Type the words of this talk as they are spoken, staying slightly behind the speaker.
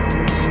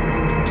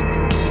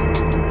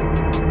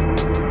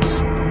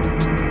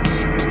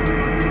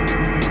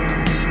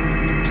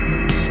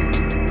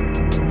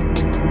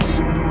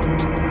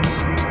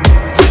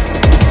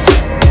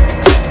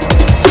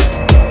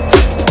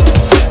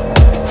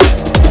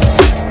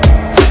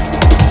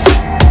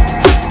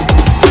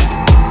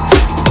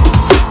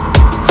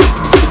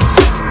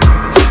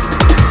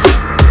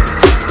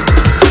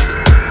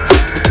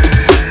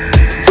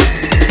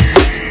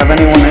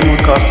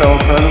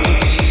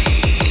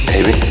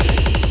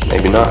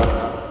Maybe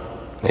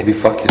not. Maybe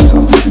fuck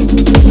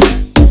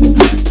yourself.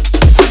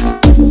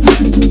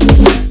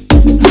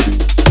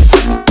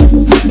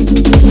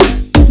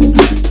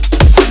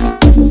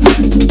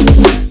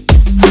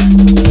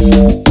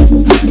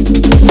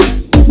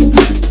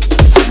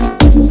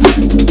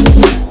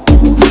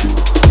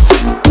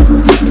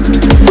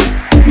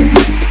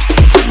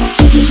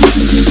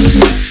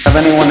 Have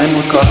anyone in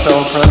with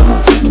Costello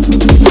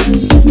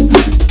present?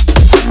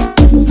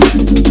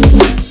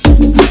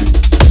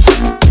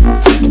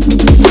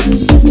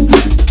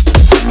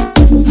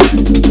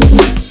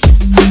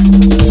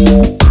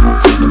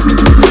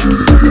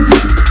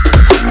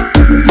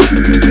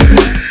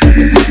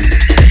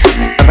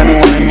 Have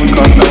anyone in with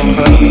Costello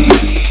present?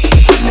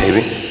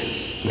 Maybe.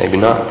 Maybe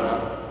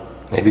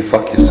not. Maybe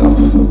fuck yourself.